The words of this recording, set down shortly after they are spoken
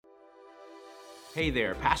Hey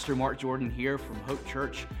there, Pastor Mark Jordan here from Hope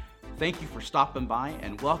Church. Thank you for stopping by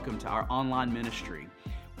and welcome to our online ministry.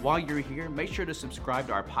 While you're here, make sure to subscribe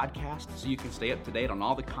to our podcast so you can stay up to date on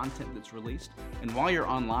all the content that's released. And while you're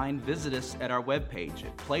online, visit us at our webpage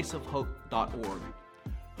at placeofhope.org.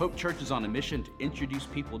 Hope Church is on a mission to introduce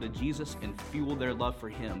people to Jesus and fuel their love for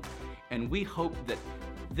Him. And we hope that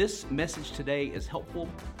this message today is helpful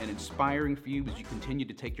and inspiring for you as you continue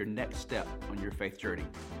to take your next step on your faith journey.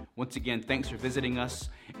 Once again, thanks for visiting us,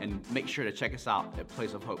 and make sure to check us out at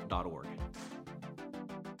placeofhope.org.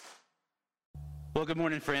 Well, good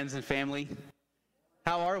morning, friends and family.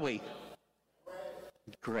 How are we?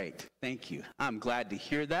 Great. Thank you. I'm glad to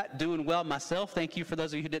hear that. Doing well myself. Thank you for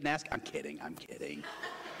those of you who didn't ask. I'm kidding.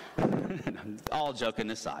 All joking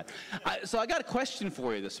aside. So I got a question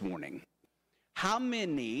for you this morning. How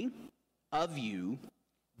many of you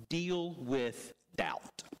deal with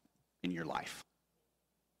doubt in your life?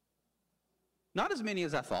 Not as many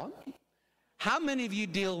as I thought. How many of you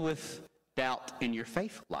deal with doubt in your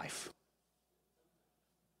faith life?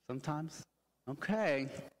 Sometimes? Okay.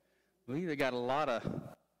 We either got a lot of,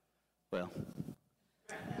 well,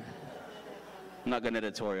 I'm not going to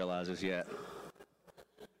editorialize this yet.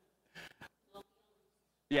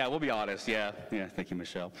 Yeah, we'll be honest. Yeah. Thank you,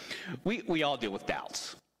 Michelle. We all deal with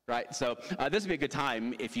doubts, right? So this would be a good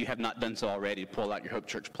time, if you have not done so already, to pull out your Hope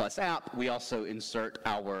Church Plus app. We also insert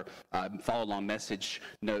our follow-along message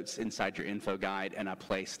notes inside your info guide, and I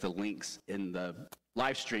place the links in the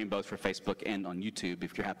live stream, both for Facebook and on YouTube,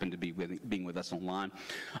 if you happen to be being with us online.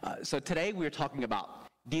 So today we're talking about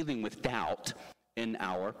dealing with doubt in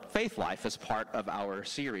our faith life as part of our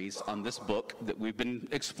series on this book that we've been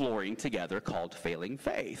exploring together called Failing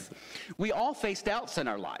Faith. We all face doubts in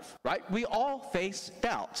our life, right? We all face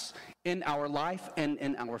doubts in our life and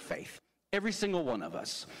in our faith. Every single one of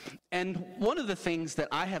us. And one of the things that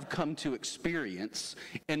I have come to experience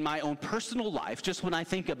in my own personal life, just when I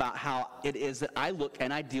think about how it is that I look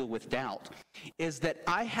and I deal with doubt, is that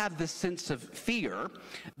I have this sense of fear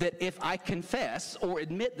that if I confess or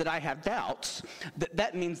admit that I have doubts,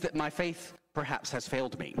 that means that my faith perhaps has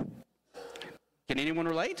failed me. Can anyone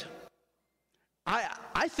relate?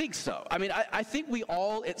 I think so. I mean, I think we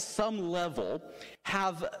all at some level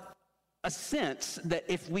have a sense that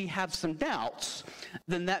if we have some doubts,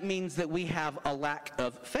 then that means that we have a lack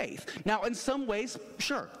of faith. Now, in some ways,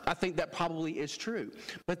 sure, I think that probably is true.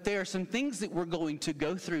 But there are some things that we're going to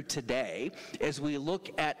go through today as we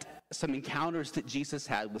look at some encounters that Jesus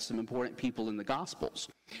had with some important people in the Gospels,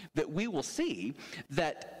 that we will see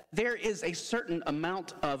that there is a certain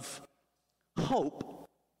amount of hope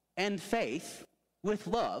and faith with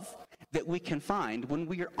love that we can find when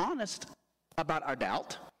we are honest about our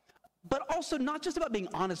doubt, but also not just about being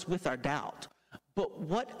honest with our doubt, but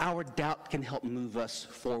what our doubt can help move us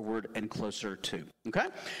forward and closer to, okay?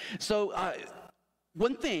 So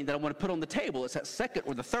one thing that I want to put on the table is that second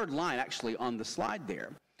or the third line actually on the slide there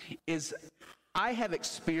is I have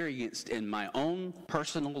experienced in my own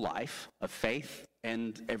personal life of faith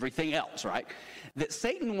and everything else, right, that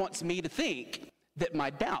Satan wants me to think that my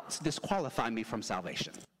doubts disqualify me from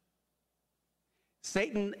salvation.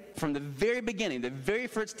 Satan, from the very beginning, the very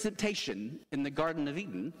first temptation in the Garden of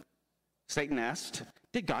Eden, Satan asked,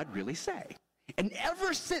 did God really say? And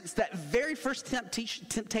ever since that very first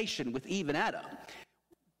temptation with Eve and Adam,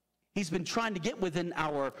 he's been trying to get within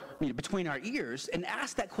between our ears and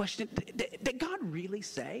ask that question, did God really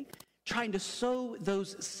say? Trying to sow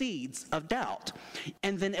those seeds of doubt.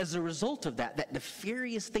 And then as a result of that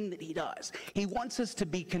nefarious thing that he does, he wants us to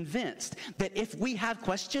be convinced that if we have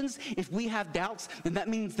questions, if we have doubts, then that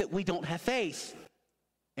means that we don't have faith.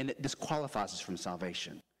 And it disqualifies us from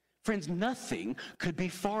salvation. Friends, nothing could be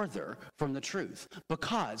farther from the truth,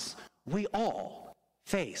 because we all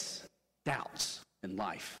face doubts in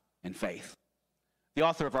life and faith. The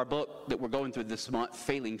author of our book that we're going through this month,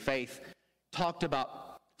 Failing Faith, talked about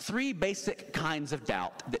three basic kinds of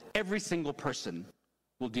doubt that every single person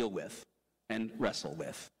will deal with and wrestle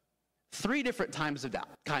with. Three different kinds of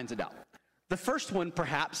doubt. The first one,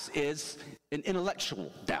 perhaps, is an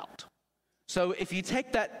intellectual doubt. So if you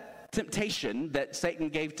take that temptation that Satan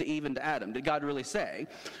gave to Eve and to Adam, did God really say?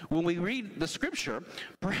 When we read the scripture,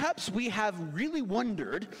 perhaps we have really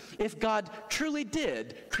wondered if God truly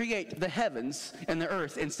did create the heavens and the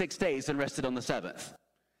earth in 6 days and rested on the seventh.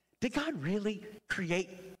 Did God really create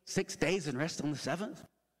 6 days and rest on the seventh?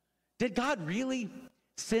 Did God really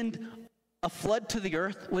send a flood to the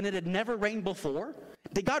earth when it had never rained before?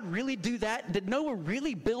 Did God really do that? Did Noah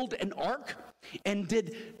really build an ark? And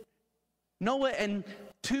did Noah and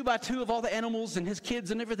 2 by 2 of all the animals and his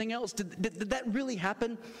kids and everything else, did that really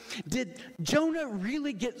happen? Did Jonah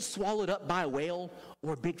really get swallowed up by a whale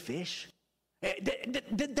or a big fish?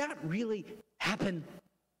 Did that really happen?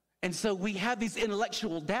 And so we have these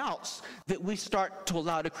intellectual doubts that we start to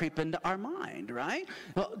allow to creep into our mind, right?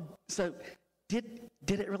 Well, so did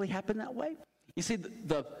it really happen that way? You see,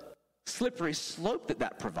 the slippery slope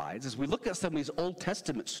that provides is we look at some of these Old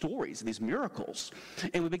Testament stories and these miracles,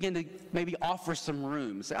 and we begin to maybe offer some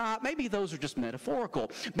room. Say, maybe those are just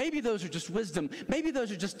metaphorical. Maybe those are just wisdom. Maybe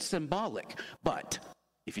those are just symbolic. But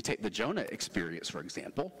if you take the Jonah experience, for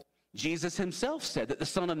example, Jesus himself said that the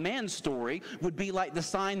Son of Man's story would be like the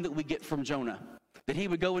sign that we get from Jonah, that he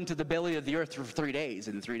would go into the belly of the earth for 3 days,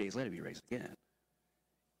 and then 3 days later be raised again.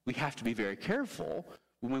 We have to be very careful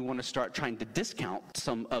when we want to start trying to discount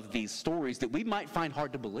some of these stories that we might find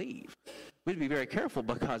hard to believe. We have to be very careful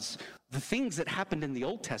because the things that happened in the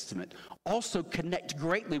Old Testament also connect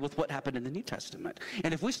greatly with what happened in the New Testament.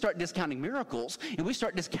 And if we start discounting miracles and we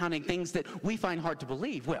start discounting things that we find hard to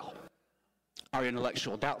believe, well, our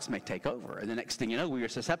intellectual doubts may take over. And the next thing you know, we are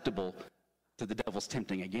susceptible to the devil's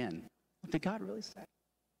tempting again. What did God really say?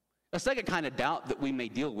 A second kind of doubt that we may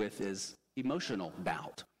deal with is emotional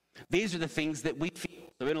doubt. These are the things that we feel.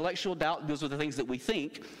 So intellectual doubt deals with the things that we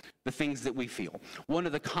think, the things that we feel. One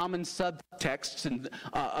of the common subtexts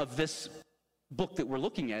of this book that we're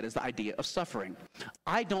looking at is the idea of suffering.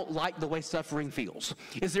 I don't like the way suffering feels.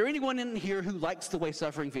 Is there anyone in here who likes the way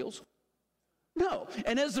suffering feels? No.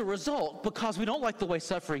 And as a result, because we don't like the way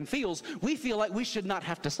suffering feels, we feel like we should not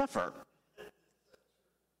have to suffer.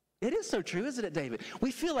 It is so true, isn't it, David?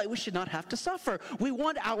 We feel like we should not have to suffer. We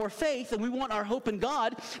want our faith and we want our hope in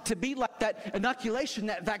God to be like that inoculation,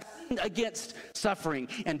 that vaccine against suffering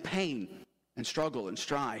and pain and struggle and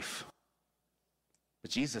strife.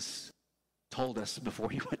 But Jesus told us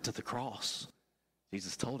before he went to the cross,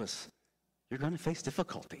 Jesus told us, you're going to face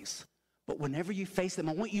difficulties. But whenever you face them,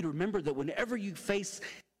 I want you to remember that whenever you face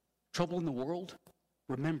trouble in the world,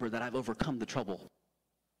 remember that I've overcome the trouble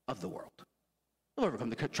of the world. I've overcome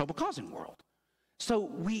the trouble-causing world. So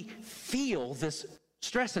we feel this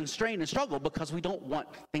stress and strain and struggle because we don't want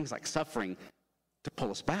things like suffering to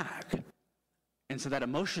pull us back. And so that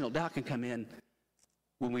emotional doubt can come in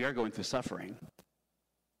when we are going through suffering.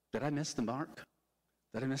 Did I miss the mark?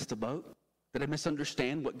 Did I miss the boat? Did I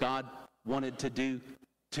misunderstand what God wanted to do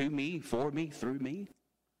to me, for me, through me?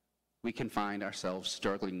 We can find ourselves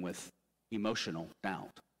struggling with emotional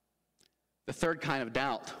doubt. The third kind of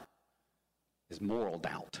doubt is moral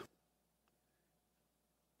doubt.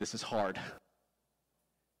 This is hard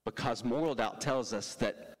because moral doubt tells us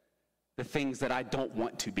that the things that I don't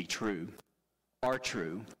want to be true are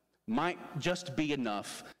true, might just be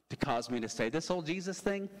enough to cause me to say, this whole Jesus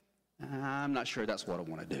thing, I'm not sure that's what I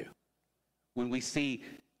want to do. When we see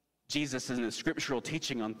Jesus in the scriptural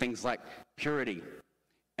teaching on things like purity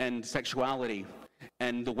and sexuality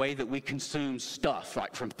and the way that we consume stuff,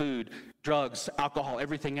 like from food, drugs, alcohol,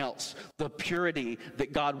 everything else, the purity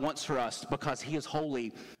that God wants for us because he is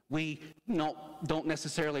holy, we don't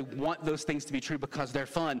necessarily want those things to be true because they're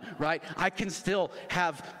fun, right? I can still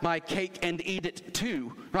have my cake and eat it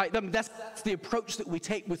too, right? That's the approach that we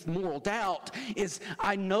take with moral doubt, is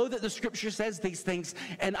I know that the scripture says these things,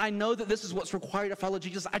 and I know that this is what's required to follow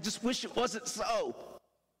Jesus. I just wish it wasn't so.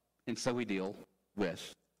 And so we deal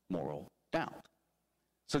with moral doubt.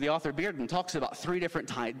 So the author Bearden talks about 3 different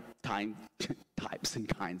types and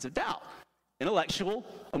kinds of doubt: intellectual,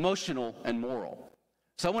 emotional, and moral.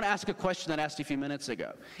 So I want to ask a question that I asked you a few minutes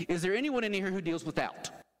ago. Is there anyone in here who deals with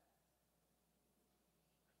doubt?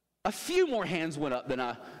 A few more hands went up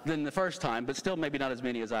than the first time, but still maybe not as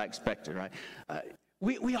many as I expected, right?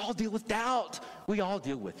 We all deal with doubt. We all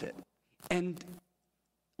deal with it. And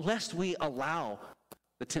lest we allow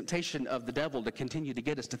the temptation of the devil to continue to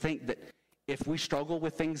get us to think that if we struggle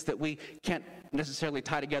with things that we can't necessarily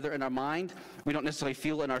tie together in our mind, we don't necessarily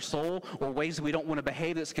feel in our soul, or ways that we don't want to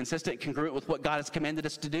behave that's consistent, congruent with what God has commanded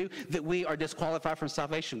us to do, that we are disqualified from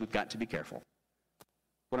salvation, we've got to be careful.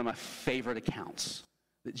 One of my favorite accounts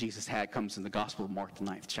that Jesus had comes in the Gospel of Mark, the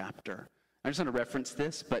 9th chapter. I just want to reference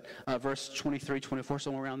this, but verse 23, 24,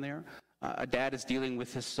 somewhere around there, a dad is dealing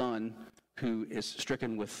with his son who is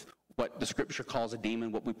stricken with what the scripture calls a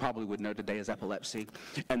demon, what we probably would know today as epilepsy.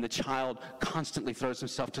 And the child constantly throws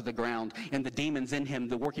himself to the ground, and the demons in him,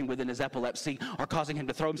 the working within his epilepsy, are causing him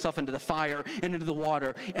to throw himself into the fire and into the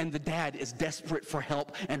water. And the dad is desperate for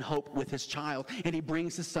help and hope with his child. And he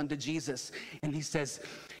brings his son to Jesus, and he says,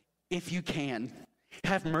 if you can,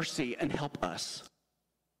 have mercy and help us.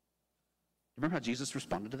 Remember how Jesus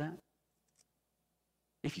responded to that?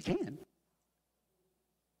 If you can.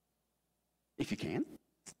 if you can.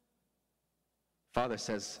 Father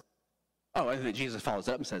says, and then Jesus follows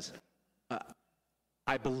up and says,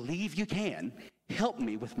 I believe you can. Help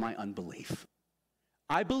me with my unbelief.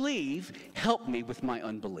 I believe, help me with my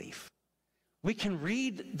unbelief. We can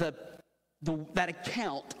read that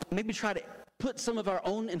account, maybe try to put some of our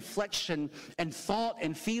own inflection and thought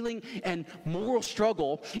and feeling and moral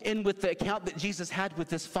struggle in with the account that Jesus had with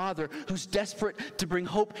this father who's desperate to bring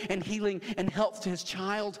hope and healing and health to his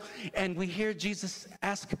child. And we hear Jesus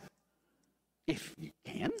ask, if you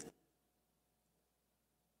can?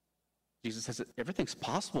 Jesus says that everything's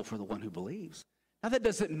possible for the one who believes. Now, that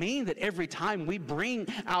doesn't mean that every time we bring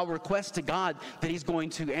our request to God that he's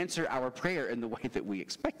going to answer our prayer in the way that we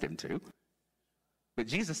expect him to. But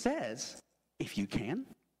Jesus says, if you can.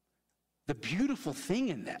 The beautiful thing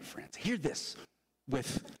in that, friends, hear this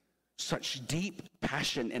with such deep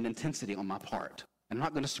passion and intensity on my part. And I'm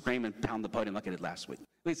not going to scream and pound the podium like I did last week.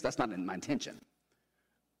 At least that's not my intention.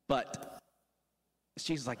 But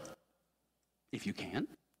Jesus like, if you can.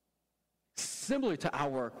 Similar to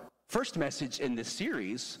our first message in this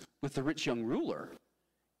series with the rich young ruler.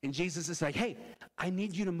 And Jesus is like, hey, I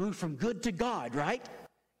need you to move from good to God, right?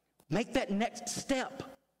 Make that next step.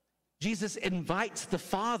 Jesus invites the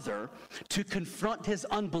father to confront his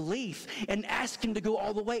unbelief and ask him to go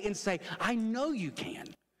all the way and say, I know you can.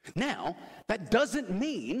 Now, that doesn't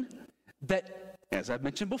mean that, as I've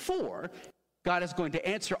mentioned before, God is going to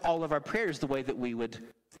answer all of our prayers the way that we would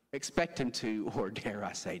expect him to, or dare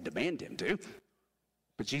I say, demand him to.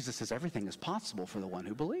 But Jesus says everything is possible for the one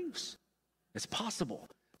who believes. It's possible.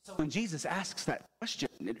 So when Jesus asks that question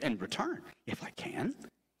in return, if I can,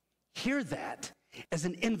 hear that as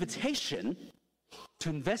an invitation to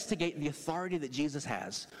investigate the authority that Jesus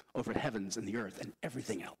has over the heavens and the earth and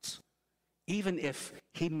everything else, even if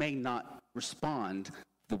he may not respond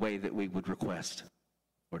the way that we would request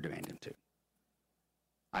or demand him to.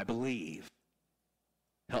 I believe.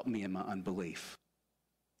 Help me in my unbelief.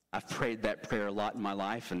 I've prayed that prayer a lot in my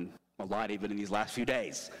life and a lot even in these last few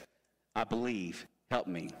days. I believe. Help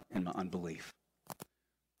me in my unbelief.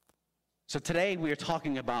 So today we are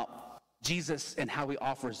talking about Jesus and how he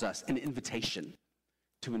offers us an invitation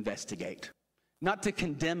to investigate. Not to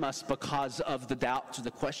condemn us because of the doubts or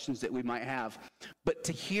the questions that we might have, but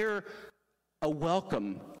to hear a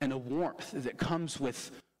welcome and a warmth that comes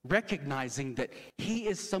with recognizing that he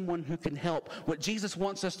is someone who can help. What Jesus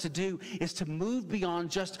wants us to do is to move beyond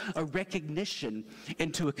just a recognition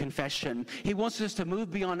into a confession. He wants us to move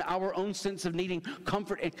beyond our own sense of needing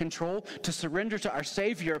comfort and control to surrender to our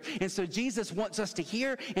Savior. And so Jesus wants us to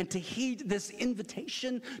hear and to heed this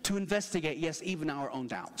invitation to investigate, yes, even our own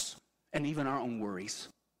doubts and even our own worries.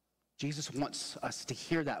 Jesus wants us to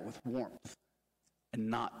hear that with warmth and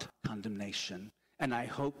not condemnation. And I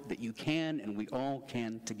hope that you can and we all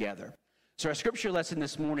can together. So our scripture lesson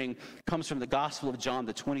this morning comes from the Gospel of John,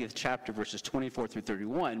 the 20th chapter, verses 24 through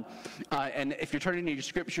 31. And if you're turning to your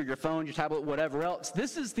scripture, your phone, your tablet, whatever else,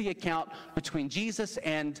 this is the account between Jesus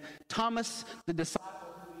and Thomas, the disciple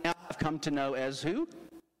who we now have come to know as who?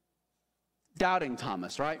 Doubting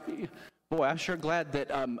Thomas, right? Boy, I'm sure glad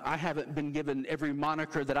that I haven't been given every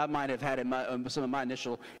moniker that I might have had in some of my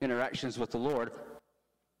initial interactions with the Lord,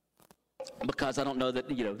 because I don't know that,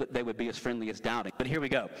 that they would be as friendly as doubting. But here we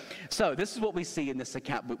go. So this is what we see in this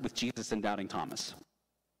account with Jesus and doubting Thomas.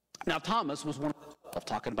 Now, Thomas was one of the 12,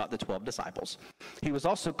 talking about the 12 disciples. He was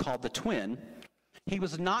also called the twin. He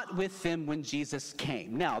was not with them when Jesus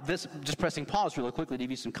came. Now, this, just pressing pause really quickly to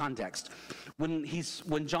give you some context.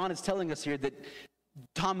 When John is telling us here that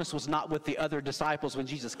Thomas was not with the other disciples when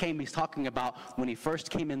Jesus came, he's talking about when he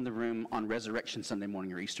first came in the room on Resurrection Sunday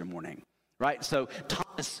morning or Easter morning. Right? So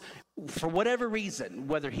Thomas, for whatever reason,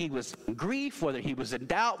 whether he was in grief, whether he was in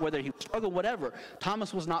doubt, whether he struggled, whatever,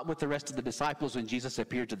 Thomas was not with the rest of the disciples when Jesus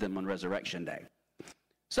appeared to them on Resurrection Day.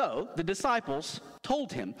 So the disciples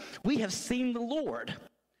told him, "We have seen the Lord."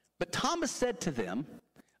 But Thomas said to them,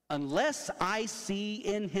 "Unless I see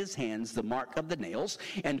in his hands the mark of the nails,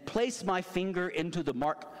 and place my finger into the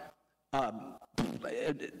mark,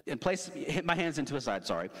 hit my hands into his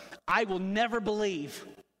side, I will never believe.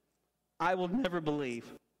 I will never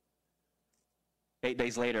believe." 8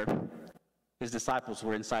 days later, his disciples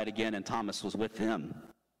were inside again, and Thomas was with them.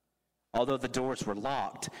 Although the doors were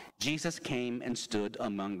locked, Jesus came and stood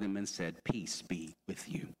among them and said, "Peace be with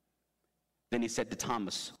you." Then he said to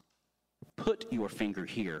Thomas, "Put your finger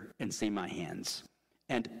here and see my hands,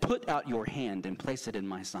 and put out your hand and place it in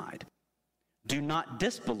my side. Do not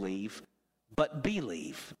disbelieve, but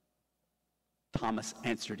believe." Thomas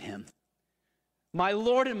answered him, "My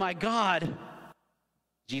Lord and my God."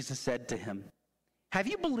 Jesus said to him, "Have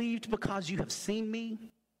you believed because you have seen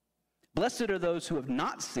me? Blessed are those who have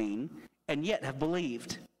not seen and yet have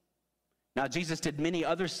believed. Now, Jesus did many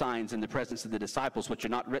other signs in the presence of the disciples, which are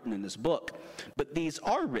not written in this book, but these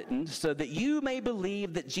are written so that you may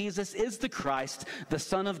believe that Jesus is the Christ, the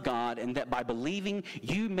Son of God, and that by believing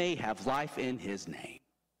you may have life in his name.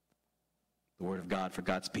 The word of God for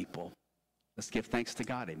God's people. Let's give thanks to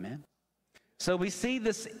God, amen. So we see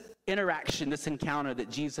this interaction, this encounter that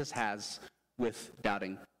Jesus has with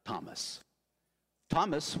doubting Thomas.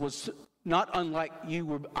 Thomas was not unlike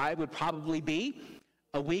I would probably be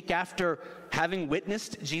a week after having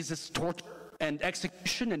witnessed Jesus' torture and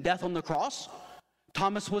execution and death on the cross.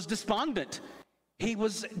 Thomas was despondent. He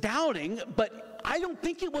was doubting, but I don't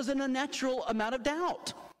think it was an unnatural amount of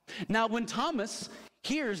doubt. Now, when Thomas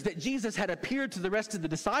hears that Jesus had appeared to the rest of the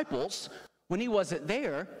disciples when he wasn't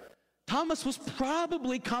there, Thomas was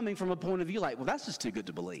probably coming from a point of view like, well, that's just too good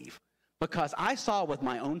to believe, because I saw with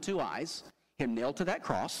my own two eyes him nailed to that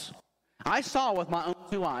cross. I saw with my own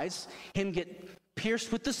two eyes him get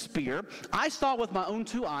pierced with the spear. I saw with my own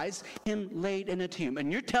two eyes him laid in a tomb.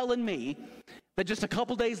 And you're telling me that just a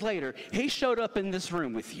couple days later, he showed up in this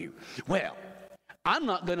room with you. Well, I'm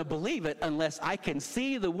not going to believe it unless I can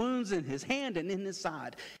see the wounds in his hand and in his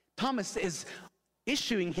side. Thomas is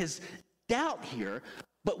issuing his doubt here,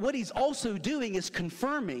 but what he's also doing is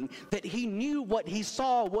confirming that he knew what he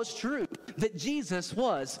saw was true, that Jesus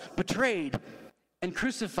was betrayed and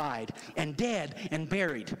crucified and dead and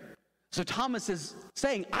buried. So Thomas is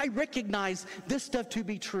saying, I recognize this stuff to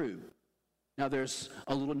be true. Now there's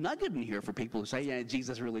a little nugget in here for people who say, yeah,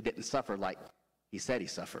 Jesus really didn't suffer like he said he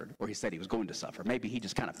suffered, or he said he was going to suffer. Maybe he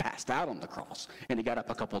just kind of passed out on the cross and he got up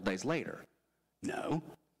a couple of days later. No,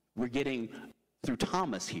 we're getting through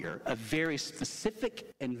Thomas here a very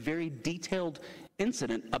specific and very detailed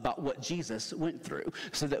incident about what Jesus went through,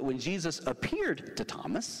 so that when Jesus appeared to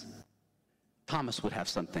Thomas, Thomas would have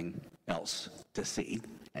something else to see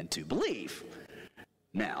and to believe.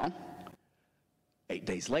 Now, 8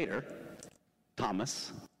 days later,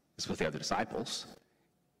 Thomas is with the other disciples.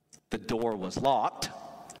 The door was locked,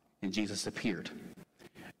 and Jesus appeared.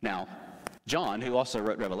 Now, John, who also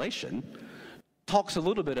wrote Revelation, talks a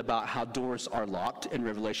little bit about how doors are locked in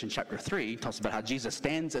Revelation chapter 3. Talks about how Jesus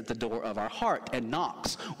stands at the door of our heart and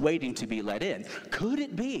knocks, waiting to be let in. Could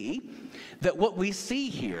it be that what we see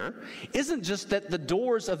here isn't just that the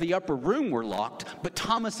doors of the upper room were locked, but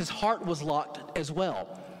Thomas's heart was locked as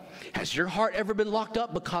well? Has your heart ever been locked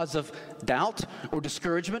up because of doubt or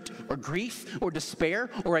discouragement or grief or despair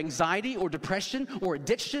or anxiety or depression or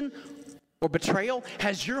addiction or betrayal?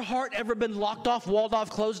 Has your heart ever been locked off, walled off,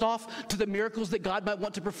 closed off to the miracles that God might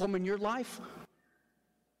want to perform in your life?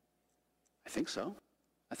 I think so.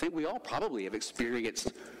 I think we all probably have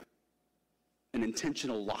experienced an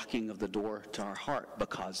intentional locking of the door to our heart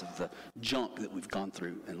because of the junk that we've gone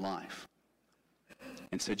through in life.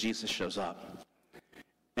 And so Jesus shows up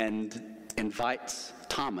and invites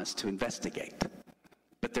Thomas to investigate.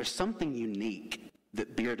 But there's something unique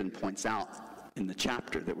that Bearden points out in the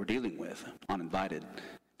chapter that we're dealing with on Invited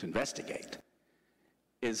to Investigate.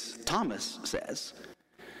 Is Thomas says,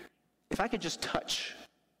 if I could just touch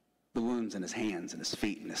the wounds in his hands and his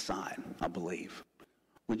feet and his side, I'll believe.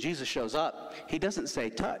 When Jesus shows up, he doesn't say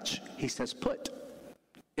touch, he says put.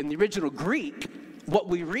 In the original Greek, what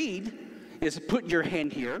we read is put your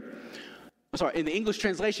hand here. Sorry, in the English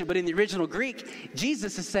translation, but in the original Greek,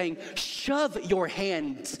 Jesus is saying, shove your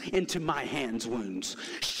hands into my hands' wounds.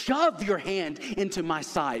 Shove your hand into my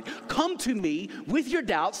side. Come to me with your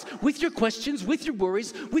doubts, with your questions, with your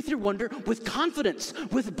worries, with your wonder, with confidence,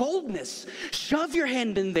 with boldness. Shove your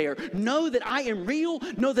hand in there. Know that I am real.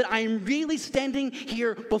 Know that I am really standing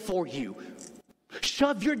here before you.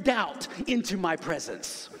 Shove your doubt into my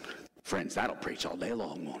presence. Friends, that'll preach all day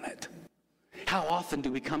long, won't it? How often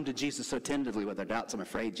do we come to Jesus so tentatively with our doubts? I'm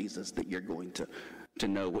afraid, Jesus, that you're going to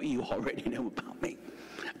know what you already know about me.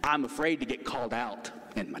 I'm afraid to get called out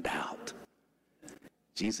in my doubt.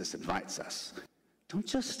 Jesus invites us. Don't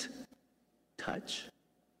just touch.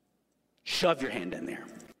 Shove your hand in there.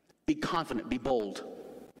 Be confident, be bold.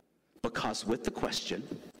 Because with the question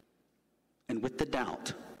and with the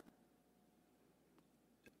doubt,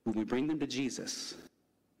 when we bring them to Jesus,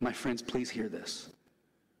 my friends, please hear this.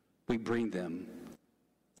 We bring them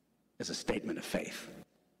as a statement of faith.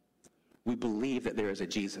 We believe that there is a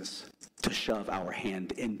Jesus to shove our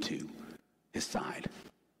hand into his side,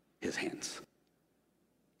 his hands.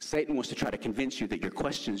 Satan wants to try to convince you that your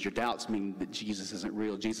questions, your doubts mean that Jesus isn't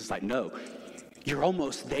real. Jesus is like, no, you're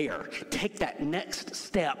almost there. Take that next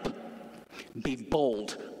step. Be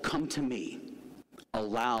bold. Come to me.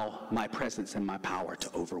 Allow my presence and my power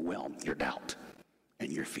to overwhelm your doubt and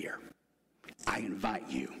your fear. I invite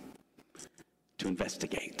you to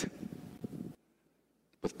investigate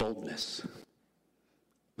with boldness,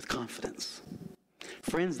 with confidence.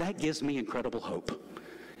 Friends, that gives me incredible hope.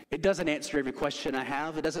 It doesn't answer every question I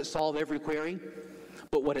have. It doesn't solve every query.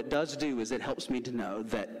 But what it does do is it helps me to know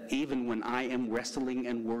that even when I am wrestling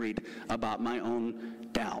and worried about my own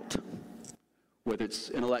doubt, whether it's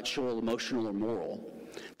intellectual, emotional, or moral,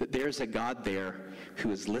 that there's a God there who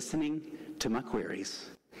is listening to my queries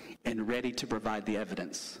and ready to provide the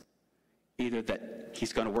evidence, either that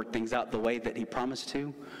he's going to work things out the way that he promised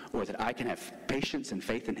to, or that I can have patience and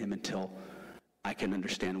faith in him until I can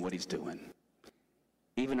understand what he's doing.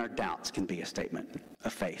 Even our doubts can be a statement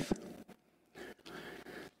of faith.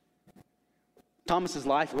 Thomas's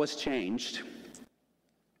life was changed,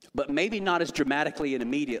 but maybe not as dramatically and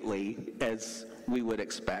immediately as we would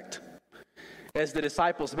expect. As the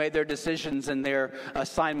disciples made their decisions and their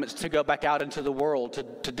assignments to go back out into the world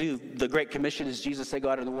to do the Great Commission, as Jesus said, go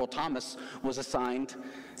out into the world, Thomas was assigned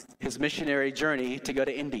his missionary journey to go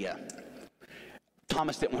to India.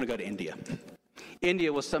 Thomas didn't want to go to India.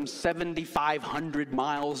 India was some 7,500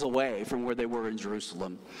 miles away from where they were in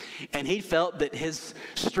Jerusalem. And he felt that his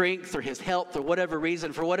strength or his health or whatever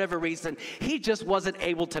reason, for whatever reason, he just wasn't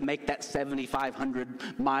able to make that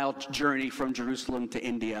 7,500 mile journey from Jerusalem to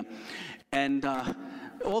India. And,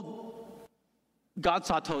 God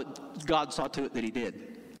saw to it that he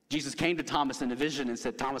did. Jesus came to Thomas in a vision and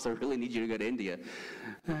said, Thomas, I really need you to go to India.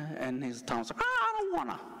 And Thomas said, I don't want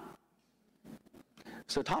to.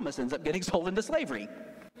 So Thomas ends up getting sold into slavery.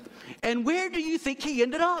 And where do you think he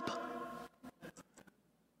ended up?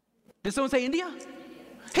 Did someone say India?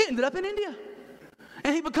 He ended up in India.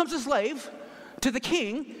 And he becomes a slave to the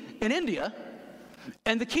king in India.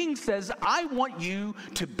 And the king says, I want you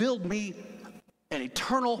to build me an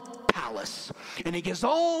eternal palace. And he gives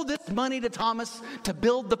all this money to Thomas to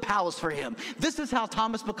build the palace for him. This is how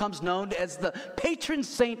Thomas becomes known as the patron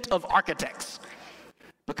saint of architects,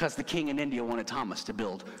 because the king in India wanted Thomas to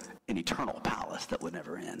build an eternal palace that would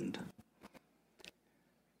never end.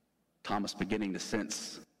 Thomas, beginning to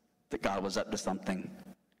sense that God was up to something,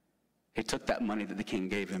 he took that money that the king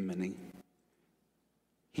gave him and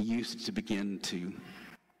he used it to begin to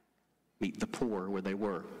meet the poor where they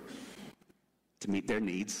were, to meet their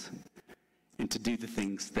needs, and to do the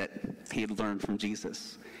things that he had learned from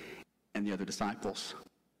Jesus and the other disciples.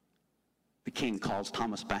 The king calls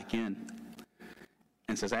Thomas back in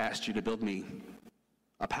and says, I asked you to build me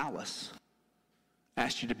a palace. I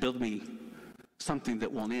asked you to build me something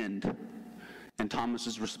that won't end. And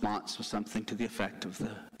Thomas's response was something to the effect of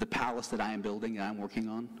the palace that I am building and I'm working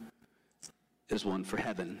on is one for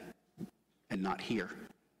heaven and not here,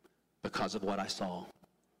 because of what I saw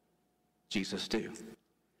Jesus do.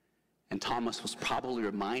 And Thomas was probably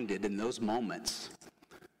reminded in those moments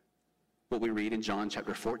what we read in John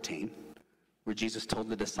chapter 14, where Jesus told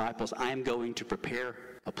the disciples, I am going to prepare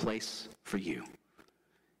a place for you.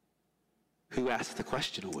 Who asked the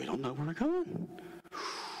question, we don't know where we're going.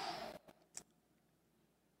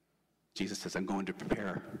 Jesus says, I'm going to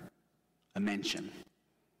prepare a mansion.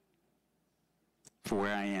 For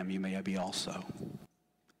where I am, you may be also.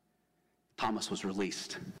 Thomas was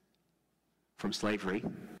released from slavery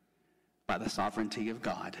by the sovereignty of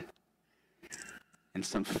God. And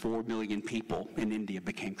some 4 million people in India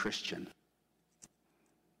became Christian.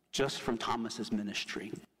 Just from Thomas's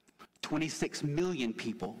ministry, 26 million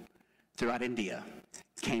people throughout India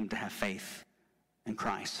came to have faith in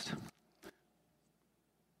Christ.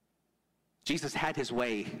 Jesus had his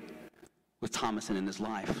way with Thomas and in his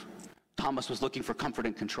life. Thomas was looking for comfort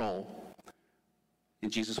and control,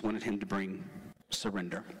 and Jesus wanted him to bring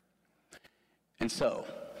surrender. And so,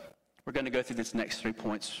 we're going to go through these next 3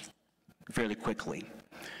 points fairly quickly.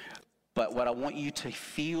 But what I want you to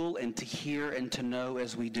feel and to hear and to know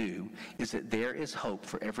as we do is that there is hope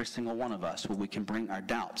for every single one of us where we can bring our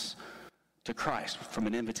doubts to Christ from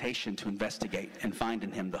an invitation to investigate and find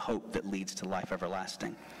in him the hope that leads to life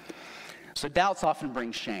everlasting. So doubts often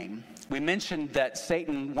bring shame. We mentioned that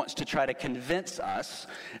Satan wants to try to convince us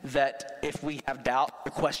that if we have doubt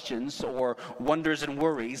or questions or wonders and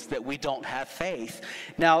worries that we don't have faith.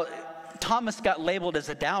 Now, Thomas got labeled as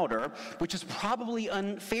a doubter, which is probably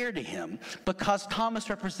unfair to him because Thomas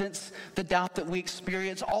represents the doubt that we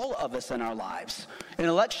experience, all of us in our lives.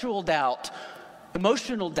 Intellectual doubt,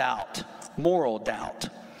 emotional doubt, moral doubt.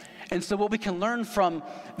 And so what we can learn from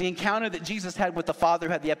the encounter that Jesus had with the father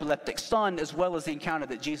who had the epileptic son, as well as the encounter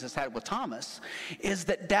that Jesus had with Thomas, is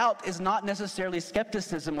that doubt is not necessarily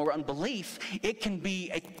skepticism or unbelief. It can be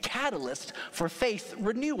a catalyst for faith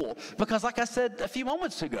renewal. Because like I said a few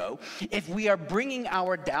moments ago, if we are bringing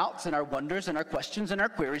our doubts and our wonders and our questions and our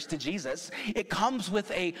queries to Jesus, it comes with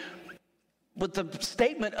a with the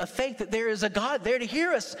statement of faith that there is a God there to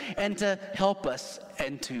hear us and to help us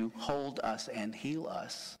and to hold us and heal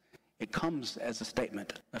us. It comes as a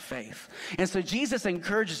statement of faith. And so Jesus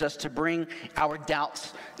encourages us to bring our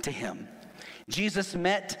doubts to him. Jesus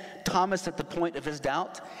met Thomas at the point of his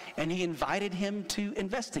doubt, and he invited him to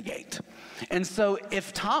investigate. And so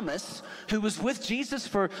if Thomas, who was with Jesus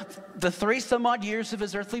for the 3 some odd years of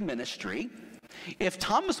his earthly ministry, if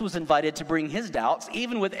Thomas was invited to bring his doubts,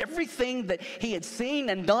 even with everything that he had seen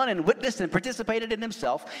and done and witnessed and participated in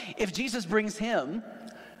himself, if Jesus brings him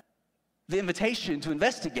the invitation to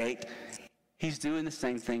investigate, he's doing the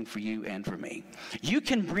same thing for you and for me. You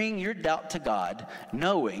can bring your doubt to God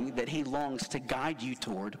knowing that he longs to guide you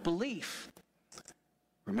toward belief.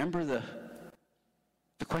 Remember the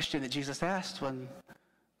question that Jesus asked when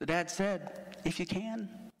the dad said, "If you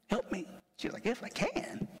can, help me." She's like, "If I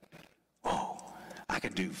can? Oh, I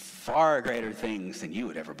can do far greater things than you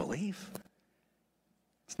would ever believe."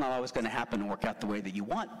 It's not always going to happen and work out the way that you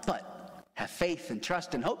want, but have faith and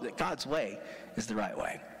trust and hope that God's way is the right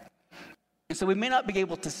way. And so we may not be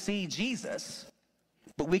able to see Jesus,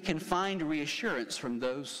 but we can find reassurance from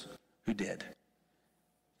those who did.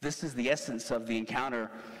 This is the essence of the encounter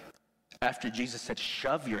after Jesus said,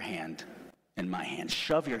 "Shove your hand in my hand,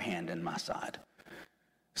 shove your hand in my side."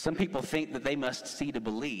 Some people think that they must see to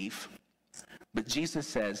believe, but Jesus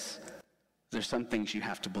says there's some things you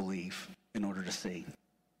have to believe in order to see.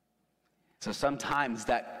 So sometimes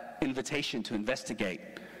that invitation to investigate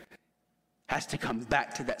has to come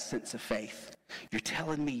back to that sense of faith. You're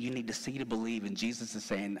telling me you need to see to believe, and Jesus is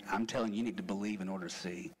saying, I'm telling you, you need to believe in order to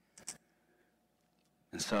see.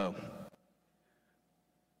 And so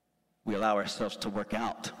we allow ourselves to work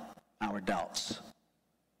out our doubts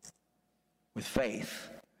with faith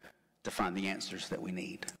to find the answers that we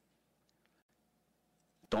need.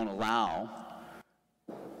 Don't allow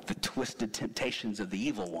the twisted temptations of the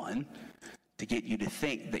evil one to get you to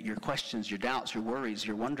think that your questions, your doubts, your worries,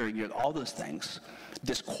 your wondering, all those things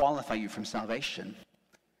disqualify you from salvation.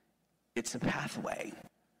 It's a pathway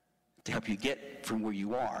to help you get from where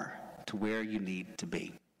you are to where you need to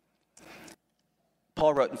be.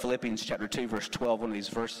 Paul wrote in Philippians chapter 2, verse 12, one of these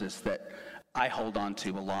verses that I hold on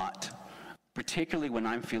to a lot, particularly when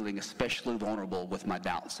I'm feeling especially vulnerable with my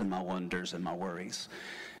doubts and my wonders and my worries.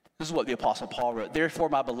 This is what the Apostle Paul wrote. "Therefore,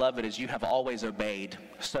 my beloved, as you have always obeyed,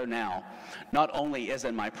 so now, not only as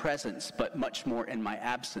in my presence, but much more in my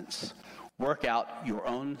absence, work out your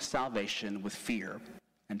own salvation with fear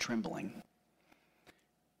and trembling."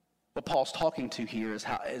 What Paul's talking to here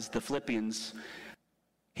is the Philippians.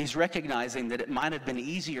 He's recognizing that it might have been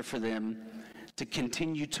easier for them to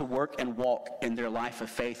continue to work and walk in their life of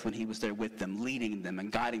faith when he was there with them, leading them and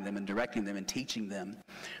guiding them and directing them and teaching them.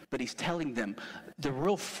 But he's telling them the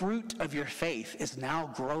real fruit of your faith is now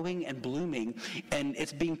growing and blooming, and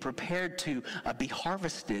it's being prepared to be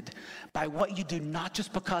harvested by what you do, not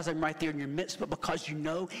just because I'm right there in your midst, but because you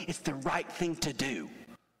know it's the right thing to do.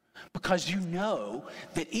 Because you know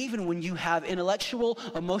that even when you have intellectual,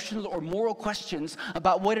 emotional, or moral questions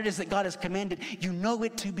about what it is that God has commanded, you know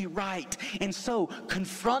it to be right. And so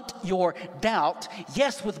confront your doubt,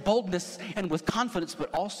 yes, with boldness and with confidence,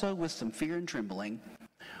 but also with some fear and trembling,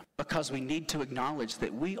 because we need to acknowledge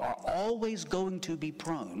that we are always going to be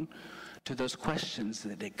prone to those questions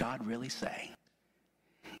that did God really say?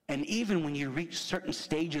 And even when you reach certain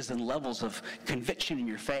stages and levels of conviction in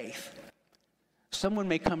your faith, someone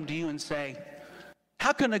may come to you and say,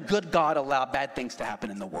 how can a good God allow bad things to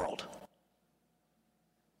happen in the world?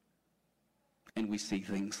 And we see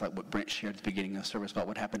things like what Brent shared at the beginning of the service about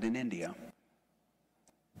what happened in India.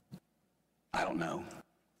 I don't know.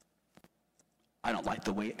 I don't like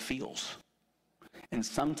the way it feels. And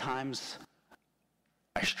sometimes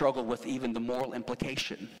I struggle with even the moral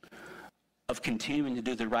implication of continuing to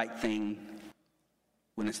do the right thing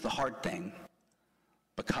when it's the hard thing,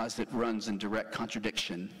 because it runs in direct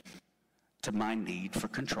contradiction to my need for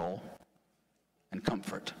control and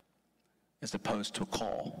comfort, as opposed to a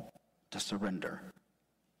call to surrender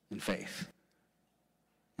in faith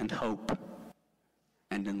and hope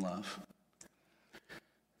and in love.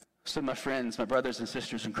 So my friends, my brothers and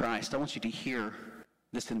sisters in Christ, I want you to hear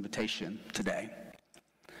this invitation today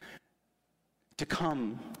to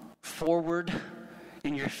come forward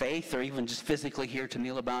in your faith, or even just physically here to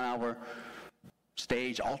kneel about our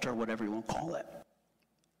stage, altar, whatever you want to call it,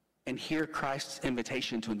 and hear Christ's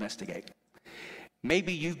invitation to investigate.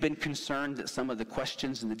 Maybe you've been concerned that some of the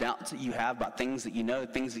questions and the doubts that you have about things that you know,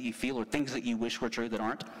 things that you feel, or things that you wish were true that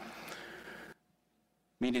aren't.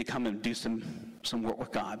 We need to come and do some work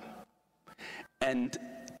with God. And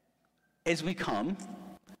as we come,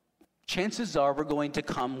 chances are we're going to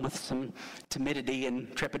come with some timidity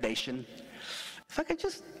and trepidation. If I could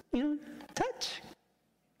just, touch.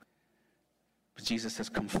 But Jesus has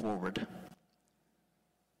come forward.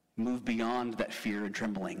 Move beyond that fear and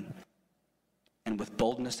trembling. And with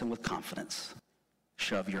boldness and with confidence,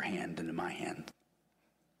 shove your hand into my hand.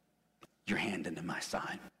 Your hand into my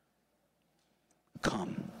side.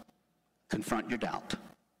 Come, confront your doubt,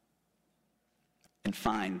 and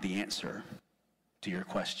find the answer to your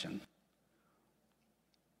question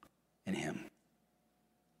in him.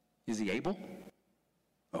 Is he able?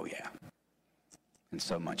 Oh yeah. And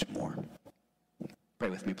so much more. Pray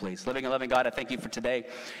with me, please. Living and loving God, I thank you for today,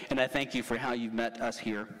 and I thank you for how you've met us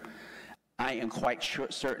here. I am quite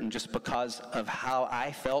certain, just because of how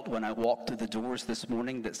I felt when I walked through the doors this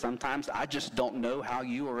morning, that sometimes I just don't know how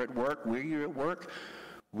you are at work, where you're at work,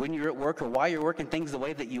 when you're at work, or why you're working things the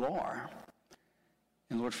way that you are.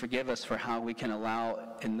 And Lord, forgive us for how we can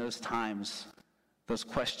allow in those times, those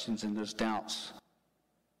questions and those doubts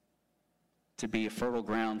to be a fertile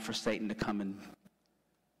ground for Satan to come and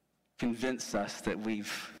convince us that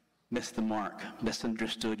we've missed the mark,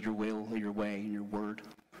 misunderstood your will, or your way, and your word.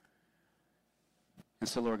 And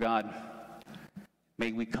so, Lord God,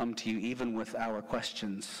 may we come to you even with our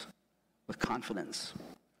questions with confidence.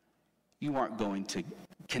 You aren't going to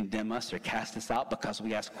condemn us or cast us out because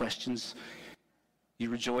we ask questions. You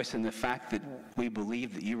rejoice in the fact that we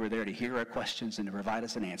believe that you were there to hear our questions and to provide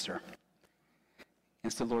us an answer.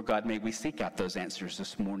 And so, Lord God, may we seek out those answers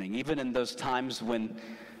this morning, even in those times when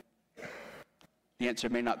the answer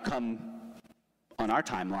may not come on our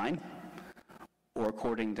timeline or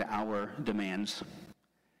according to our demands.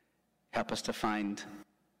 Help us to find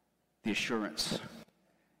the assurance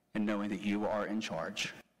in knowing that you are in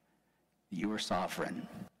charge, that you are sovereign,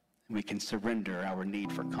 and we can surrender our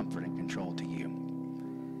need for comfort and control to you.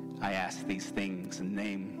 I ask these things in the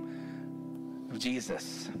name of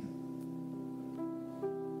Jesus,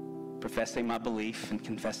 professing my belief and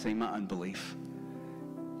confessing my unbelief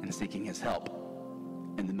and seeking his help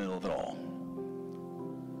in the middle of it all.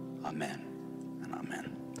 Amen and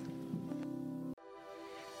amen.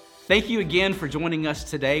 Thank you again for joining us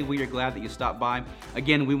today. We are glad that you stopped by.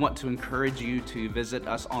 Again, we want to encourage you to visit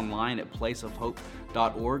us online at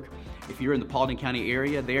placeofhope.org. If you're in the Paulding County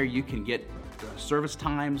area, there you can get service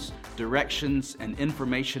times, directions, and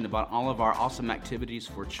information about all of our awesome activities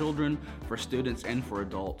for children, for students, and for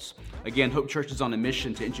adults. Again, Hope Church is on a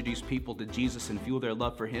mission to introduce people to Jesus and fuel their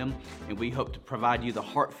love for him, and we hope to provide you the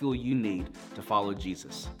heart fuel you need to follow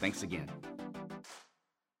Jesus. Thanks again.